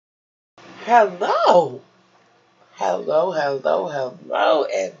Hello, hello,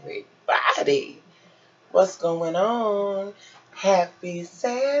 everybody. What's going on? Happy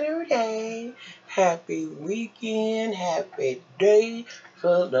Saturday, happy weekend, happy day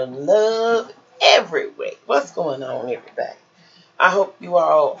full of love everywhere. What's going on, everybody? I hope you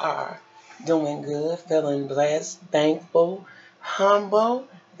all are doing good, feeling blessed, thankful, humble.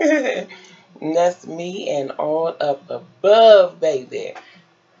 That's me and all up above, baby.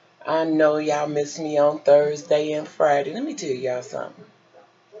 I know y'all miss me on Thursday and Friday. Let me tell y'all something.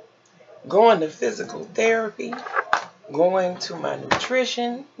 Going to physical therapy, going to my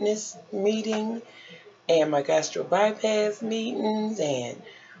nutritionist meeting, and my gastro bypass meetings, and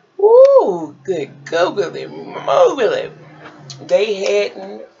woo, good googly moogly. They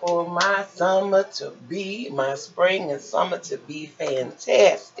heading for my spring and summer to be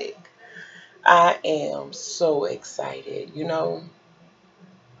fantastic. I am so excited.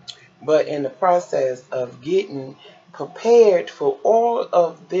 But in the process of getting prepared for all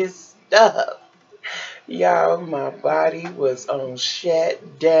of this stuff, y'all, my body was on shut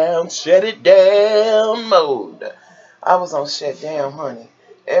it down mode. I was on shut down, honey.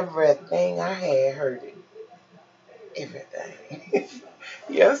 Everything I had hurted. Everything.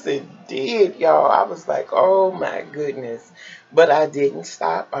 Yes, it did, y'all. I was like, oh my goodness. But I didn't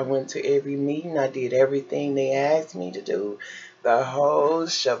stop. I went to every meeting. I did everything they asked me to do. The whole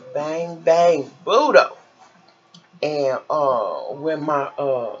shebang bang boodle. And when my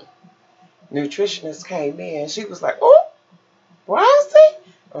nutritionist came in, she was like, oh, Bronzy?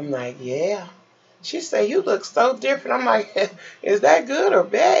 I'm like, yeah. She said, you look so different. I'm like, is that good or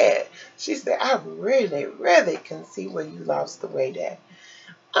bad? She said, I really can see where you lost the weight at.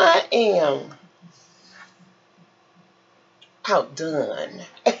 I am outdone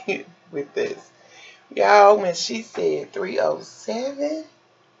with this. Y'all, when she said 307,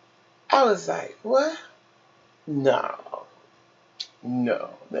 I was like, what? No,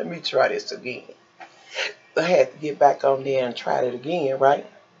 let me try this again. I had to get back on there and try it again, right?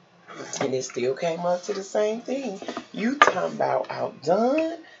 And it still came up to the same thing. You talking about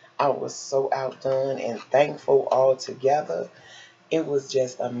outdone? I was so outdone and thankful altogether. It was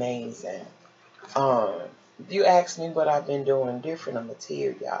just amazing. Um, you asked me what I've been doing different. I'm gonna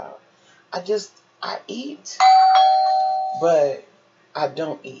tell y'all. I eat, but I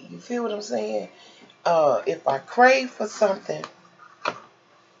don't eat. You feel what I'm saying? If I crave for something,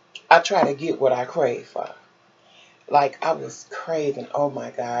 I try to get what I crave for. Like I was craving, oh my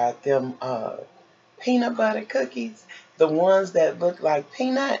God, them peanut butter cookies, the ones that look like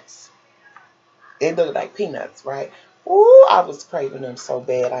peanuts. They look like peanuts, right? Ooh, I was craving them so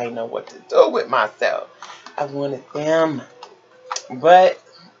bad I didn't know what to do with myself. I wanted them. But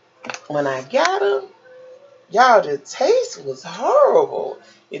when I got them, y'all, the taste was horrible.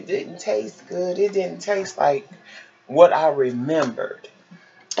 It didn't taste good. It didn't taste like what I remembered.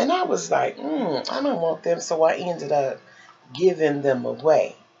 And I was like, I don't want them. So I ended up giving them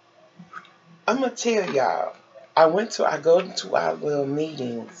away. I'm going to tell y'all, I go to our little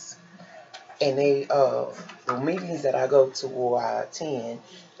meetings, and the meetings that I go to or I attend,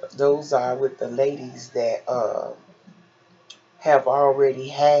 those are with the ladies that have already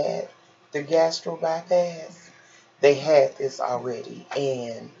had the gastro bypass. They had this already,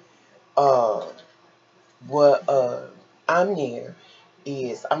 and uh, what I'm near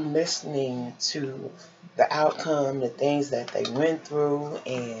is I'm listening to the outcome, the things that they went through,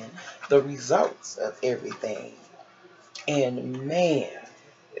 and the results of everything. And man,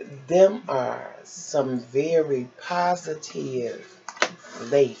 them are some very positive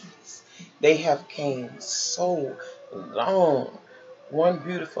ladies. They have came so long. One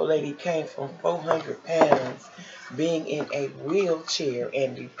beautiful lady came from 400 pounds, being in a wheelchair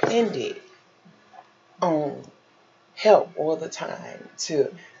and depended on help all the time,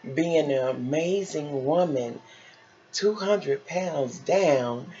 to being an amazing woman, 200 pounds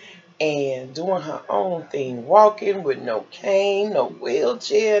down, and doing her own thing, walking with no cane, no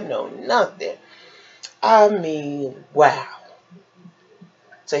wheelchair, no nothing. I mean, wow.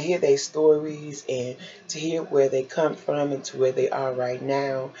 To hear their stories and to hear where they come from and to where they are right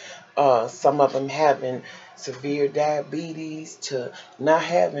now. Some of them having severe diabetes to not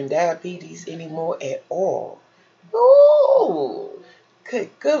having diabetes anymore at all. Ooh, good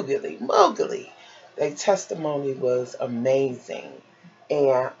googly moogly. Their testimony was amazing.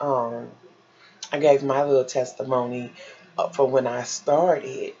 And I gave my little testimony from when I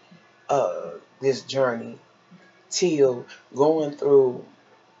started this journey till going through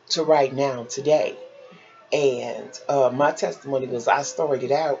to right now, today. And my testimony was I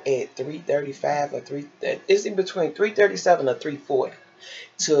started out at 335 or it's in between 337 or 340.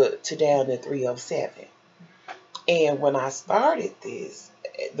 to down to 307. And when I started this,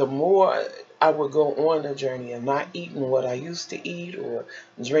 the more I would go on the journey of not eating what I used to eat, or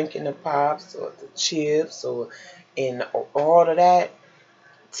drinking the pops or the chips and all of that,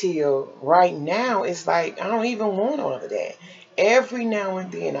 till right now it's like I don't even want all of that. Every now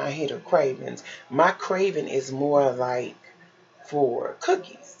and then I hit a cravings. My craving is more like for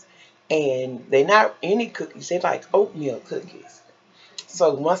cookies. And they're not any cookies, they like oatmeal cookies.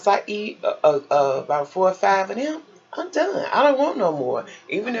 So once I eat about 4 or 5 of them, I'm done. I don't want no more.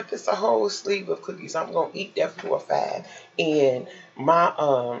 Even if it's a whole sleeve of cookies, I'm gonna eat that 4 or 5. And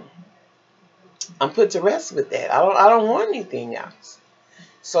my I'm put to rest with that. I don't want anything else.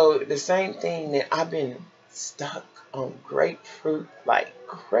 So the same thing that I've been stuck on grapefruit like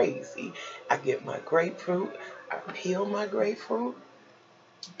crazy. I get my grapefruit, I peel my grapefruit,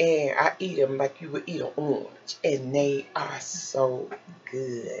 and I eat them like you would eat an orange. And they are so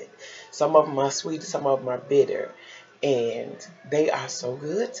good. Some of them are sweet, some of them are bitter. And they are so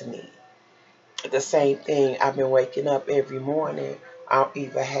good to me. The same thing, I've been waking up every morning. I'll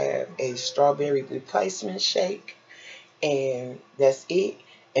either have a strawberry replacement shake, and that's it.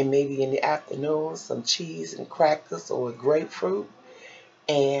 And maybe in the afternoon, some cheese and crackers or a grapefruit.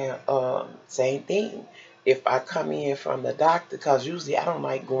 And same thing. If I come in from the doctor, because usually I don't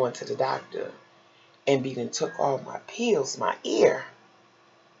like going to the doctor and be done took all my pills, my ear,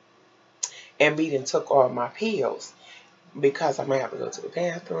 and be done took all my pills, because I might have to go to the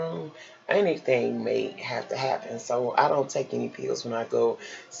bathroom. Anything may have to happen. So I don't take any pills when I go.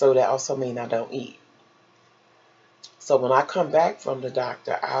 So that also means I don't eat. So when I come back from the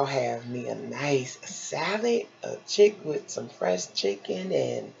doctor, I'll have me a nice salad, a chick with some fresh chicken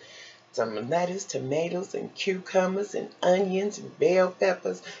and some lettuce, tomatoes, and cucumbers, and onions, and bell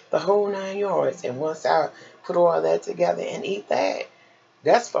peppers, the whole 9 yards. And once I put all that together and eat that,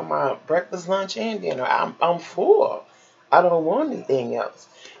 that's for my breakfast, lunch, and dinner. I'm full. I don't want anything else.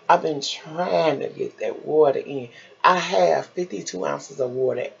 I've been trying to get that water in. I have 52 ounces of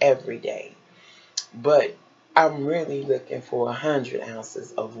water every day, but I'm really looking for 100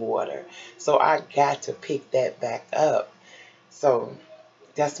 ounces of water. So I got to pick that back up. So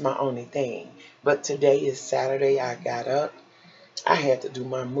that's my only thing. But today is Saturday. I got up. I had to do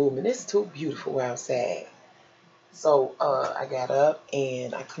my movement. It's too beautiful outside. So I got up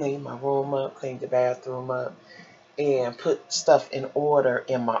and I cleaned my room up, cleaned the bathroom up, and put stuff in order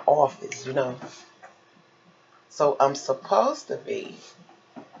in my office. So I'm supposed to be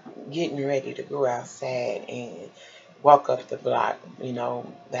getting ready to go outside and walk up the block,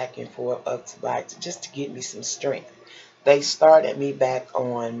 back and forth up the block, just to get me some strength. They started me back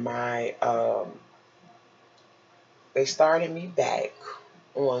on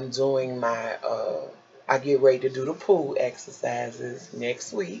doing my, I get ready to do the pool exercises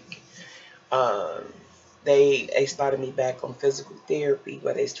next week. Um, they started me back on physical therapy,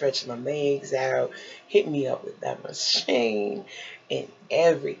 where they stretching my legs out, hit me up with that machine and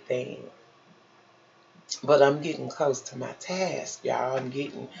everything. But I'm getting close to my task, y'all. I'm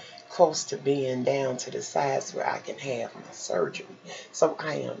getting close to being down to the size where I can have my surgery. So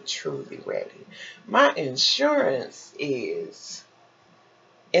I am truly ready. My insurance it's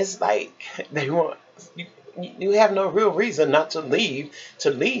like they want you have no real reason not to leave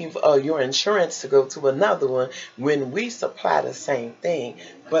your insurance to go to another one when we supply the same thing.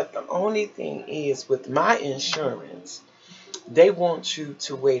 But the only thing is, with my insurance, they want you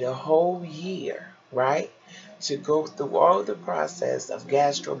to wait a whole year, right? To go through all the process of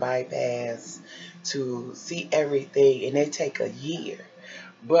gastro bypass, to see everything, and they take a year.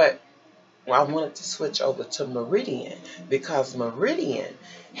 But I wanted to switch over to Meridian, because Meridian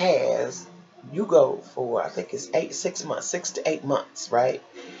has, you go for, I think it's 6 months, 6 to 8 months, right?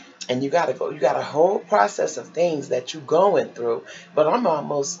 And you got a whole process of things that you're going through, but I'm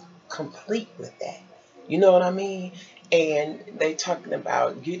almost complete with that. You know what I mean? And they talking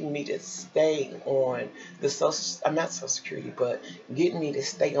about getting me to stay on I'm not Social Security, but getting me to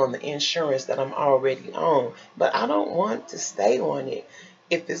stay on the insurance that I'm already on. But I don't want to stay on it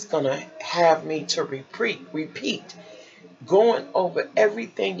if it's going to have me to repeat going over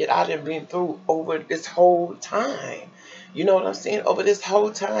everything that I've been through over this whole time. You know what I'm saying? Over this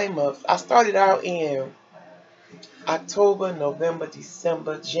whole time I started out in October, November,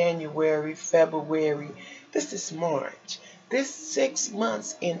 December, January, February. This is March. This 6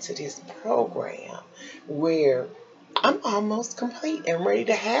 months into this program, where I'm almost complete and ready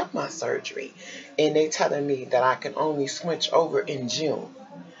to have my surgery. And they telling me that I can only switch over in June.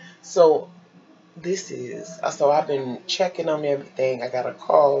 So I've been checking on everything. I got to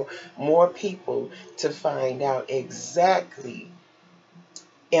call more people to find out exactly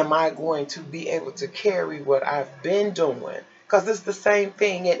am I going to be able to carry what I've been doing? Because it's the same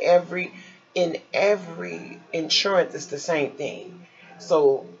thing in every insurance. It's the same thing.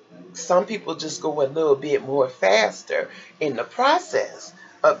 So some people just go a little bit more faster in the process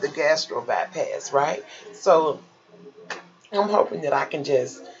of the gastro bypass, right? So I'm hoping that I can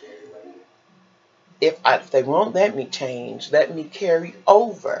just, if they won't let me change, let me carry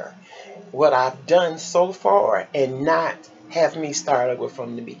over what I've done so far and not have me start over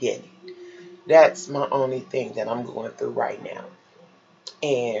from the beginning. That's my only thing that I'm going through right now.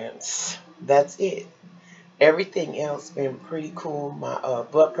 And that's it. Everything else been pretty cool. My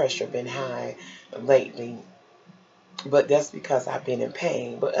blood pressure been high lately, but that's because I've been in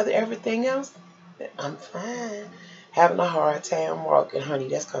pain. But everything else, I'm fine. Having a hard time walking, honey,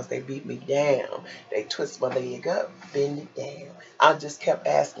 that's because they beat me down. They twist my leg up, bend it down. I just kept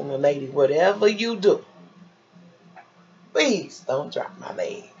asking the lady, whatever you do, please don't drop my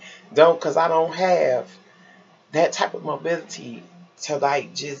leg. Don't, because I don't have that type of mobility to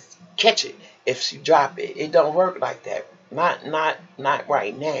like just catch it if she drop it. It don't work like that. Not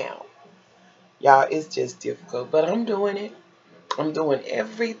right now. Y'all, it's just difficult. But I'm doing it. I'm doing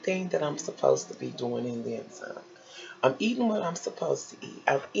everything that I'm supposed to be doing and then some. I'm eating what I'm supposed to eat.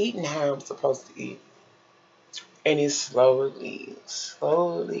 I'm eating how I'm supposed to eat. And it's slowly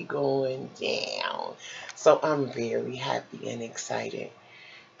going down. So I'm very happy and excited.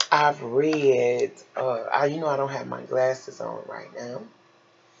 I've read, I don't have my glasses on right now.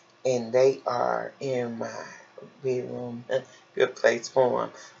 And they are in my bedroom. Good place for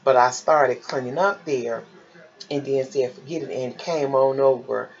them. But I started cleaning up there and then said forget it and came on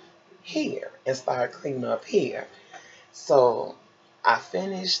over here and started cleaning up here. So I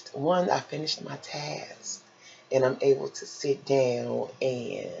finished my task and I'm able to sit down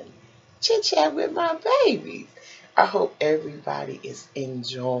and chit chat with my babies. I hope everybody is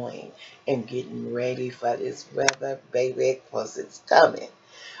enjoying and getting ready for this weather, baby, because it's coming.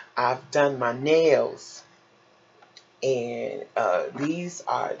 I've done my nails, and these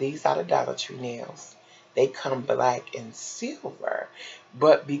are the Dollar Tree nails. They come black and silver,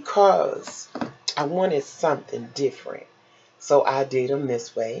 but because I wanted something different, so I did them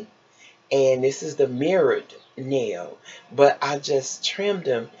this way. And this is the mirrored nail, but I just trimmed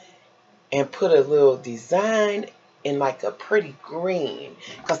them and put a little design in like a pretty green,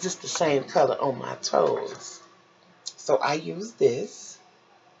 because it's the same color on my toes. So I use this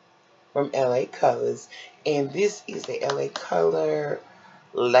from LA Colors, and this is the LA Color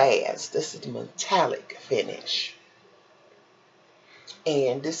Last. This is the metallic finish,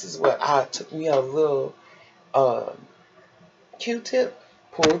 and this is what I took me a little um, Q-tip,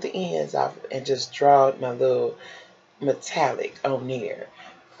 pulled the ends off, and just drawed my little metallic on there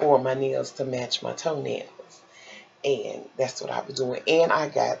for my nails to match my toenails. And that's what I was doing. And I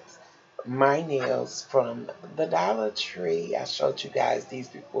got my nails from the Dollar Tree. I showed you guys these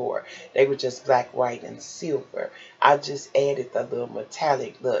before. They were just black, white, and silver. I just added the little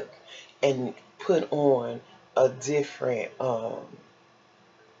metallic look and put on a different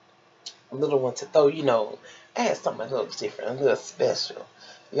little one to throw, I had something a little different, a little special.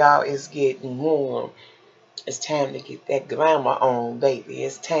 Y'all, it's getting warm. It's time to get that glamour on, baby.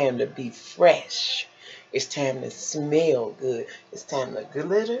 It's time to be fresh. It's time to smell good. It's time to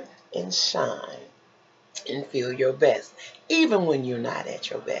glitter and shine and feel your best, even when you're not at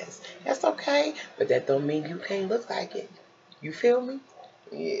your best. That's okay, but that don't mean you can't look like it. You feel me?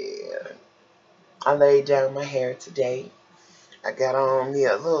 Yeah. I laid down my hair today. I got on me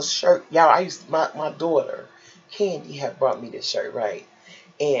a little shirt. Y'all, my daughter, Candy, had brought me this shirt, right?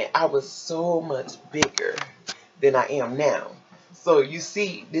 And I was so much bigger than I am now. So you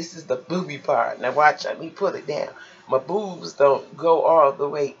see, this is the booby part. Now watch, let me pull it down. My boobs don't go all the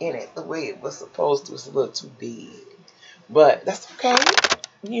way in it the way it was supposed to. It's a little too big. But that's okay.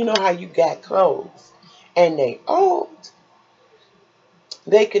 You know how you got clothes. And they old.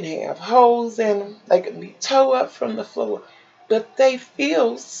 They can have holes in them. They can be toe up from the floor. But they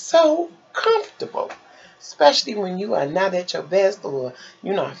feel so comfortable. Especially when you are not at your best or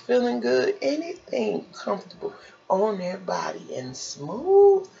you're not feeling good. Anything comfortable on their body and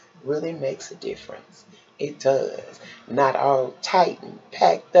smooth really makes a difference. It does. Not all tight and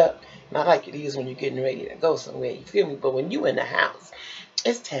packed up. Not like it is when you're getting ready to go somewhere. You feel me? But when you're in the house,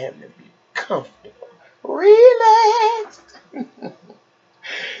 it's time to be comfortable. Relax.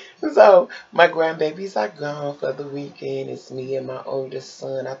 So my grandbabies are gone for the weekend. It's me and my oldest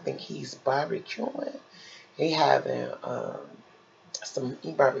son. I think he's barbecuing. He having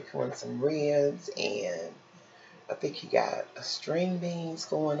he barbecuing some ribs, and I think he got a string beans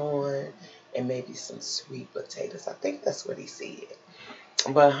going on and maybe some sweet potatoes. I think that's what he said.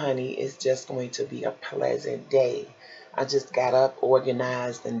 But honey, it's just going to be a pleasant day. I just got up,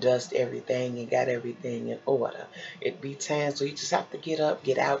 organized, and dust everything and got everything in order. It be time, so you just have to get up,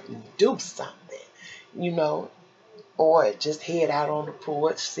 get out, and do something, you know, or just head out on the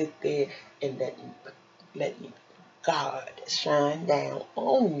porch, sit there, and let God shine down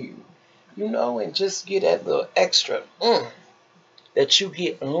on you, you know, and just get that little extra that you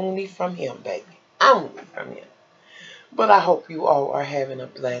get only from Him, baby, only from Him. But I hope you all are having a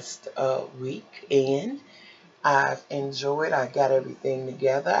blessed week, and I've enjoyed. I got everything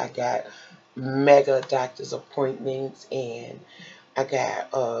together. I got mega doctor's appointments, and I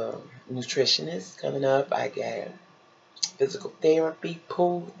got nutritionists coming up. I got physical therapy,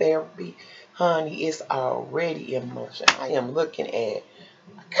 pool therapy. Honey, it's already in motion. I am looking at,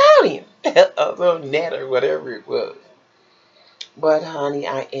 I called him, a little net or whatever it was. But honey,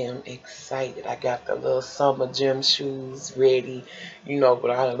 I am excited. I got the little summer gym shoes ready, you know, with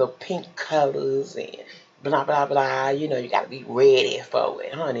all the little pink colors and blah, blah, blah. You know, you got to be ready for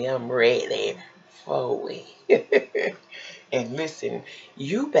it. Honey, I'm ready for it. And listen,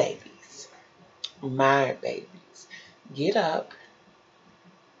 you babies, my babies, get up,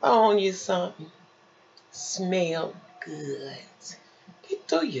 on you something, smell good. Get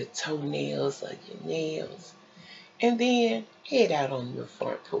through your toenails or your nails. And then head out on your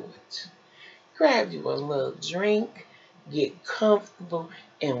front porch. Grab you a little drink, get comfortable,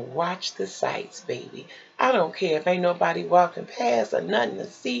 and watch the sights, baby. I don't care if ain't nobody walking past or nothing to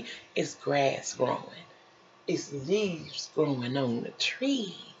see. It's grass growing. It's leaves growing on the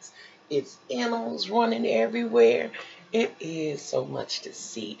trees. It's animals running everywhere. It is so much to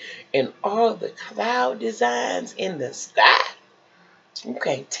see. And all the cloud designs in the sky. You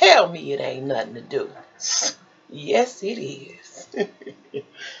can't tell me it ain't nothing to do. Yes, it is.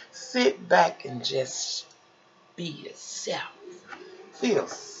 Sit back and just be yourself. Feel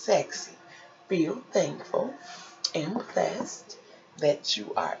sexy. Feel thankful and blessed that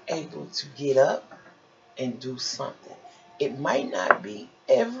you are able to get up and do something. It might not be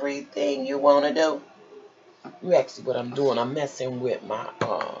everything you want to do. You ask me what I'm doing. I'm messing with my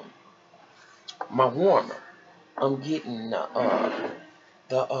warmer. I'm getting the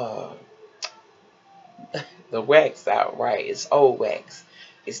the wax out, right? It's old wax.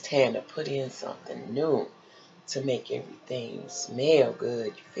 It's time to put in something new to make everything smell good.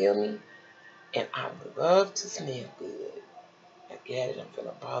 You feel me? And I would love to smell good. I get it. I'm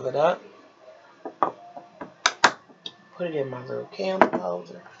gonna ball it up. Put it in my little candle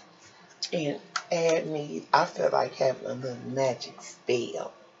holder. And add me, I feel like having a little magic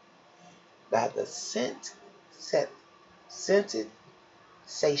spell by the scented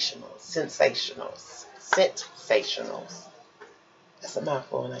sensationals. That's a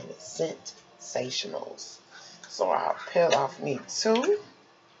mouthful, ain't it? Sensationals. So I'll peel off me too.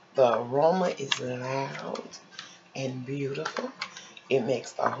 The aroma is loud and beautiful. It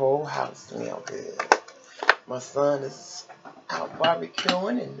makes the whole house smell good. My son is out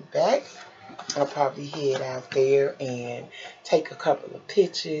barbecuing in the back. I'll probably head out there and take a couple of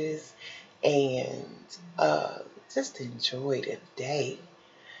pictures and just enjoy the day.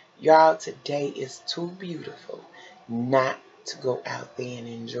 Y'all, today is too beautiful not to go out there and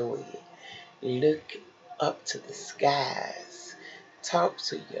enjoy it. Look up to the skies. Talk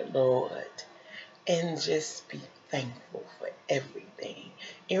to your Lord. And just be thankful for everything.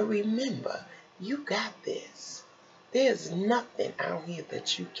 And remember, you got this. There's nothing out here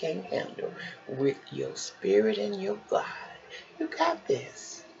that you can't handle with your spirit and your God. You got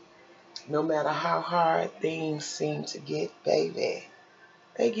this. No matter how hard things seem to get, baby,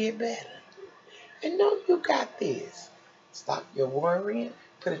 they get better. And know you got this. Stop your worrying.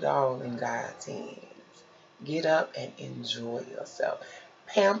 Put it all in God's hands. Get up and enjoy yourself.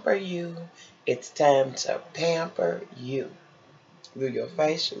 Pamper you. It's time to pamper you. Do your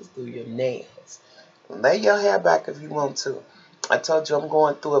facials, do your nails. Lay your hair back if you want to. I told you I'm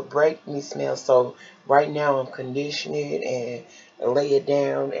going through a break me smell, so right now I'm conditioning it and lay it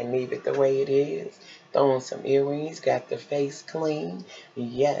down and leave it the way it is. Throw on some earrings, got the face clean.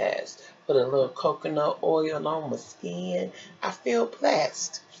 Yes. Put a little coconut oil on my skin. I feel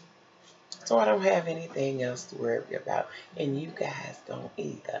blessed. So I don't have anything else to worry about. And you guys don't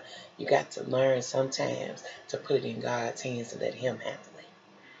either. You got to learn sometimes to put it in God's hands and let Him handle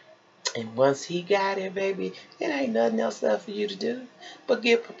it. And once He got it, baby, it ain't nothing else left for you to do. But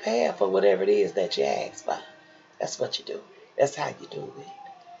get prepared for whatever it is that you ask for. That's what you do. That's how you do it.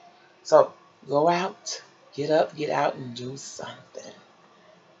 So go out, get up, get out, and do something.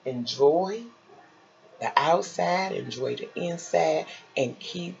 Enjoy the outside, enjoy the inside, and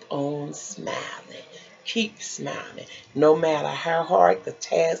keep on smiling. Keep smiling. No matter how hard the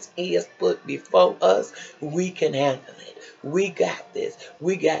task is put before us, we can handle it. We got this.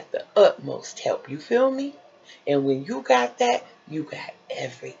 We got the utmost help. You feel me? And when you got that, you got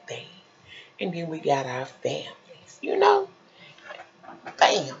everything. And then we got our families, you know?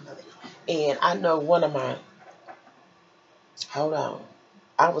 Family. And I know one of my, hold on.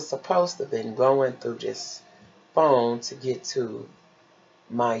 I was supposed to have been going through this phone to get to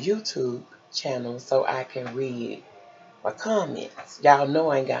my YouTube channel so I can read my comments. Y'all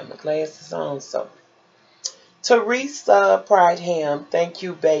know I ain't got my glasses on, so. Teresa Prideham, thank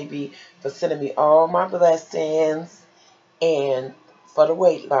you, baby, for sending me all my blessings and for the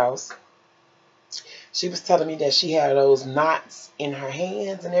weight loss. She was telling me that she had those knots in her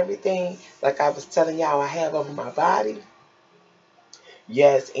hands and everything, like I was telling y'all I have over my body.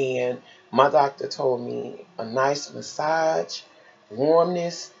 Yes, and my doctor told me a nice massage,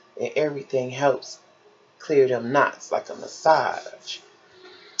 warmness, and everything helps clear them knots like a massage.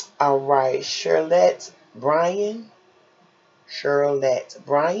 All right, Charlotte Bryan,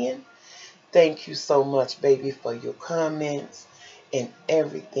 thank you so much, baby, for your comments and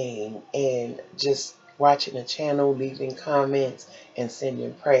everything, and just watching the channel, leaving comments, and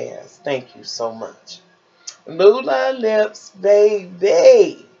sending prayers. Thank you so much. Lula Lips,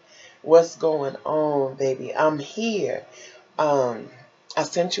 baby, what's going on, baby? I'm here. I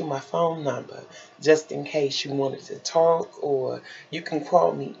sent you my phone number just in case you wanted to talk, or you can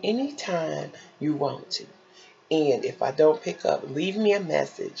call me anytime you want to. And if I don't pick up, leave me a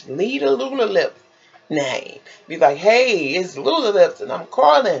message. Leave the Lula Lips name. Be like, hey, it's Lula Lips and I'm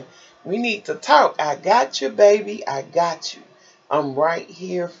calling. We need to talk. I got you, baby. I got you. I'm right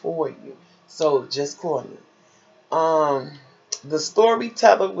here for you. So just call me. The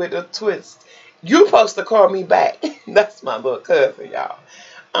storyteller with a twist. You supposed to call me back. That's my little cousin, y'all.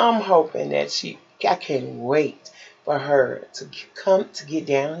 I'm hoping that I can't wait for her to come to get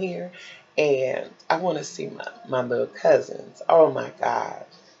down here. And I want to see my little cousins. Oh my God.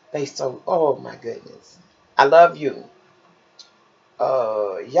 Oh my goodness. I love you.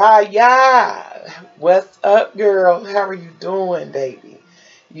 Yeah. What's up, girl? How are you doing, baby?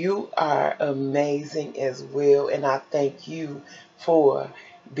 You are amazing as well, and I thank you for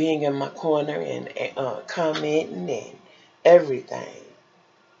being in my corner and commenting and everything.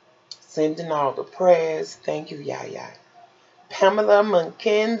 Sending all the prayers. Thank you, Yaya. Pamela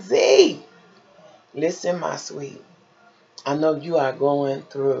McKenzie. Listen, my sweet. I know you are going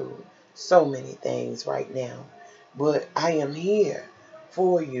through so many things right now, but I am here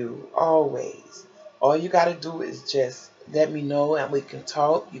for you always. All you got to do is just let me know and we can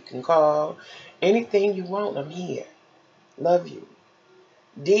talk. You can call. Anything you want, I'm here. Love you.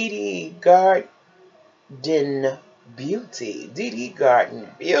 Dee Garden Beauty. Dee Garden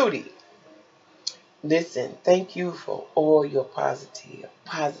Beauty. Listen, thank you for all your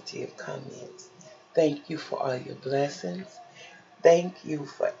positive comments. Thank you for all your blessings. Thank you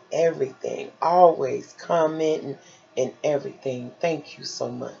for everything. Always commenting and everything. Thank you so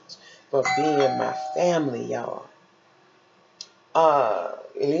much for being my family, y'all.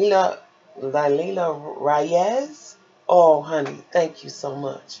 Leila Reyes. Oh, honey, thank you so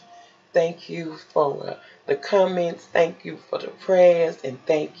much. Thank you for the comments. Thank you for the prayers. And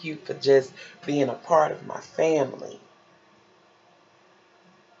thank you for just being a part of my family.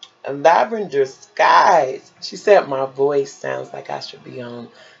 Lavender Skies. She said my voice sounds like I should be on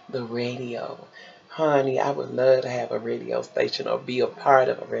the radio. Honey, I would love to have a radio station or be a part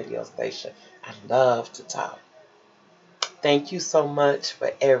of a radio station. I love to talk. Thank you so much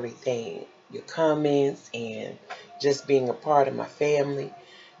for everything. Your comments and just being a part of my family.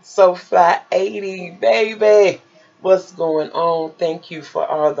 SoFly 80, baby. What's going on? Thank you for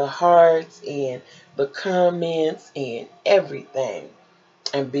all the hearts and the comments and everything.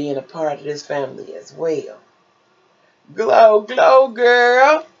 And being a part of this family as well. Glow,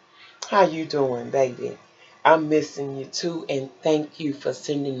 girl. How you doing, baby? I'm missing you too, and thank you for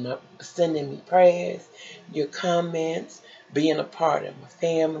sending me prayers, your comments, being a part of my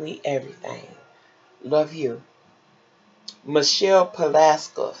family, everything. Love you. Michelle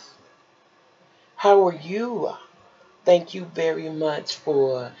Palaskos. How are you? Thank you very much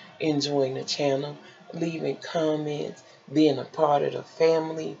for enjoying the channel, leaving comments, being a part of the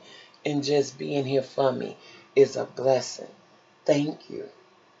family, and just being here for me is a blessing. Thank you.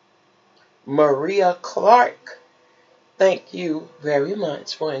 Maria Clark, thank you very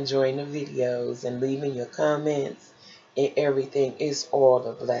much for enjoying the videos and leaving your comments and everything. Is all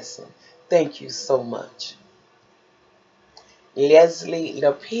a blessing. Thank you so much. Leslie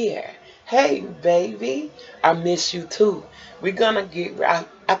Lapierre. Hey, baby. I miss you too. We're gonna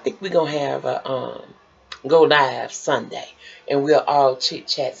I think we're gonna have a go live Sunday, and we'll all chit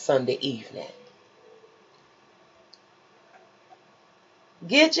chat Sunday evening.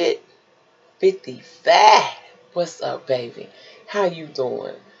 Gidget 55. What's up, baby? How you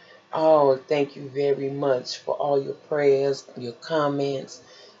doing? Oh, thank you very much for all your prayers, your comments,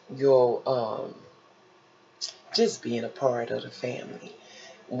 your just being a part of the family.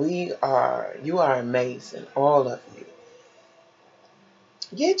 You are amazing, all of you.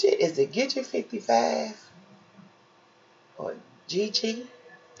 Gidget, is it Gidget 55 or Gigi?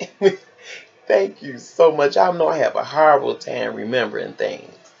 Thank you so much. I know I have a horrible time remembering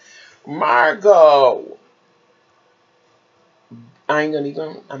things. Margot. I'm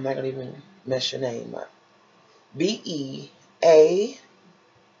not gonna even mess your name up. Beaulieu.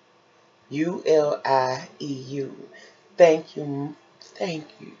 Thank you,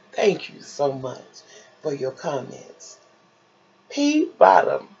 thank you so much for your comments. P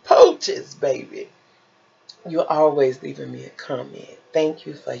bottom pooches, baby. You're always leaving me a comment. Thank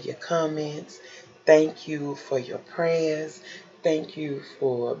you for your comments. Thank you for your prayers. Thank you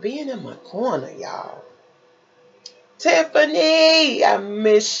for being in my corner, y'all. Tiffany, I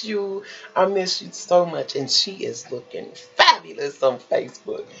miss you. I miss you so much. And she is looking fabulous on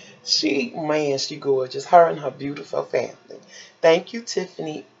Facebook. She gorgeous. Her and her beautiful family. Thank you,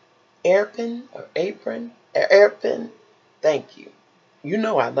 Tiffany Erpin. Thank you. You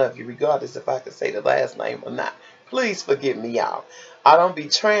know I love you regardless if I can say the last name or not. Please forgive me, y'all. I don't be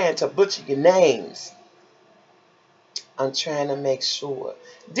trying to butcher your names. I'm trying to make sure.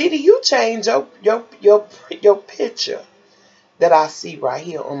 Didi, you change your picture that I see right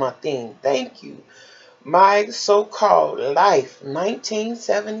here on my thing. Thank you. My so-called life,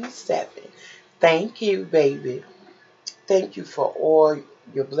 1977. Thank you, baby. Thank you for all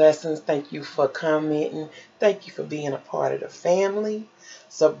your blessings. Thank you for commenting. Thank you for being a part of the family.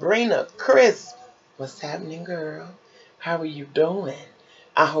 Sabrina, Chris, what's happening, girl? How are you doing?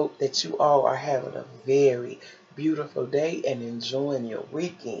 I hope that you all are having a very beautiful day and enjoying your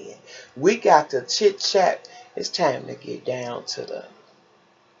weekend. We got to chit chat. It's time to get down to the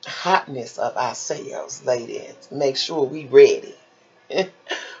hotness of ourselves, ladies. Make sure we ready.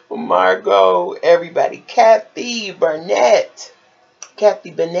 Margot, everybody. Kathy Burnett.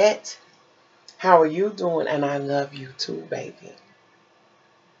 How are you doing? And I love you too, baby.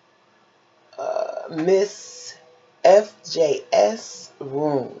 Miss FJS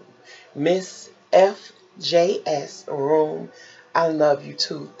Room. Miss FJS Room. I love you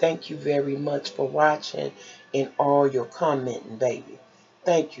too. Thank you very much for watching and all your commenting, baby.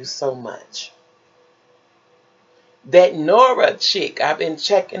 Thank you so much. That Nora chick, I've been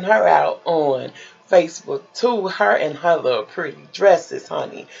checking her out on Facebook too. Her and her little pretty dresses,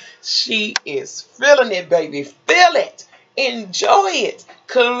 honey. She is feeling it, baby. Feel it. Enjoy it.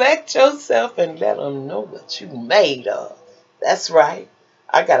 Collect yourself and let them know what you made of. That's right.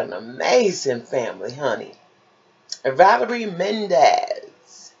 I got an amazing family, honey. Valerie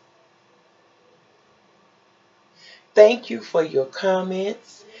Mendez. Thank you for your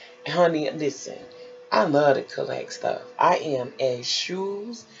comments. Honey, listen. I love to collect stuff. I am a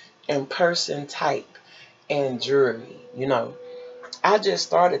shoes and person type and jewelry. You know, I just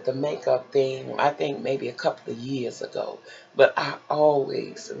started the makeup thing, I think maybe a couple of years ago. But I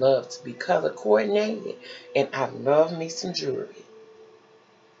always love to be color coordinated. And I love me some jewelry.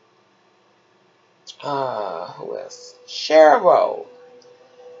 Who else? Cheryl.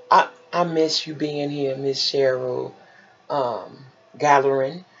 I miss you being here, Miss Cheryl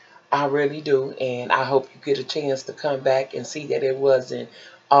Gallerin. I really do, and I hope you get a chance to come back and see that it wasn't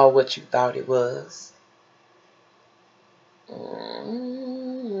all what you thought it was.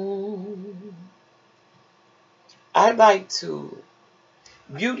 I like to,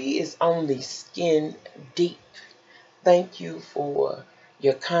 beauty is only skin deep. Thank you for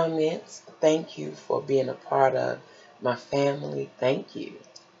your comments. Thank you for being a part of my family. Thank you.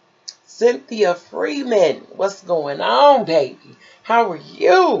 Cynthia Freeman, what's going on, baby? How are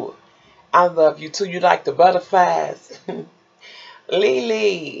you? I love you too. You like the butterflies?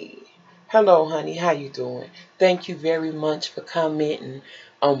 Lily. Hello, honey. How you doing? Thank you very much for commenting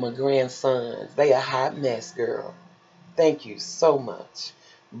on my grandsons. They a hot mess, girl. Thank you so much.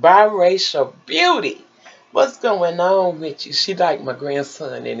 Biracial beauty. What's going on with you? She like my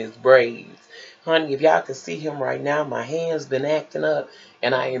grandson and his braids. Honey, if y'all can see him right now, my hand's been acting up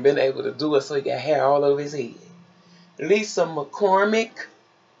and I ain't been able to do it, so he got hair all over his head. Lisa McCormick.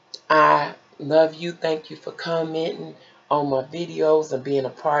 I love you. Thank you for commenting on my videos and being a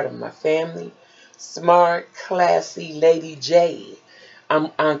part of my family. Smart, classy Lady J.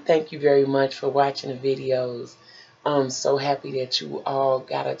 Thank you very much for watching the videos. I'm so happy that you all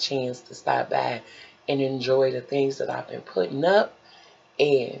got a chance to stop by and enjoy the things that I've been putting up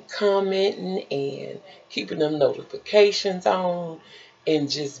and commenting and keeping them notifications on and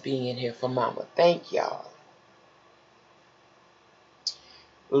just being here for Mama. Thank y'all.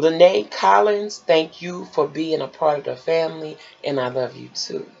 Lene Collins, thank you for being a part of the family, and I love you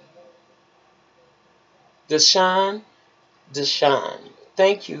too. Deshaun,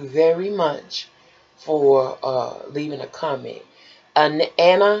 thank you very much for leaving a comment.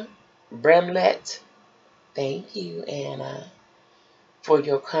 Anna Bramlett, thank you, Anna, for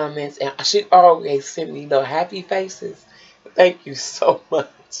your comments. And she always sent me little happy faces. Thank you so much.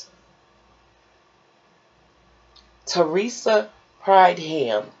 Teresa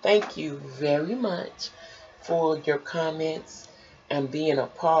Prideham, thank you very much for your comments and being a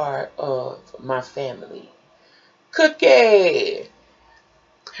part of my family. Cookie,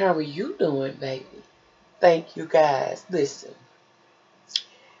 how are you doing, baby? Thank you, guys. Listen,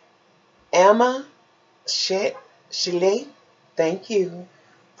 Emma Shile, thank you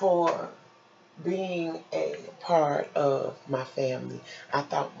for being a part of my family. I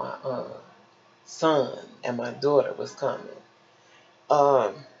thought my son and my daughter was coming.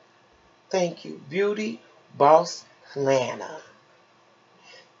 Thank you, Beauty Boss Lana.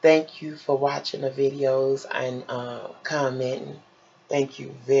 Thank you for watching the videos and commenting. Thank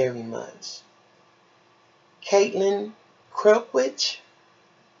you very much. Caitlin Krupwich,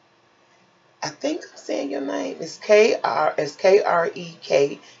 I think I'm saying your name. It's Kreklewich.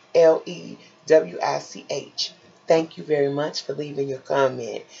 Thank you very much for leaving your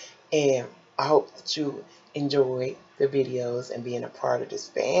comment. And I hope that you enjoy the videos and being a part of this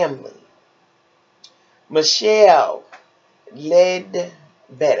family. Michelle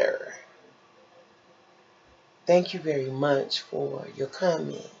Ledbetter, thank you very much for your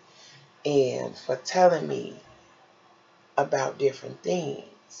comment and for telling me about different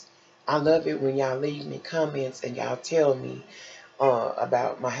things. I love it when y'all leave me comments and y'all tell me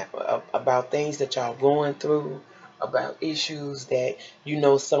about things that y'all going through, about issues that you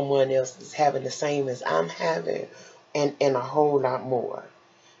know someone else is having the same as I'm having, and a whole lot more.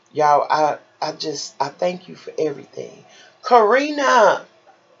 Y'all, I thank you for everything. Karina,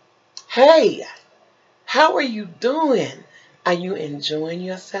 hey, how are you doing? Are you enjoying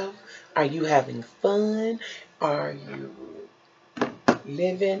yourself? Are you having fun? Are you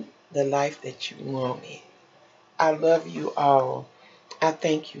living the life that you wanted? I love you all. I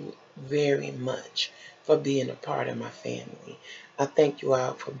thank you very much for being a part of my family. I thank you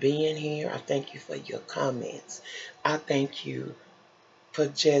all for being here. I thank you for your comments. I thank you for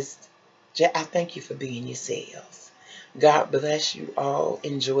I thank you for being yourselves. God bless you all.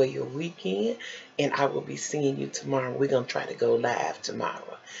 Enjoy your weekend. And I will be seeing you tomorrow. We're going to try to go live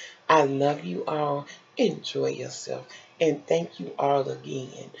tomorrow. I love you all. Enjoy yourself. And thank you all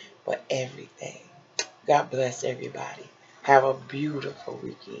again for everything. God bless everybody. Have a beautiful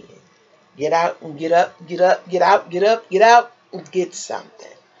weekend. Get out and get up, get up, get out, get up, get out, and get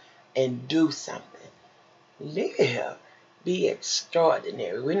something. And do something. Live. Be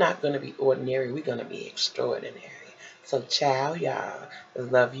extraordinary. We're not going to be ordinary. We're going to be extraordinary. So, ciao, y'all.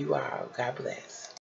 Love you all. God bless.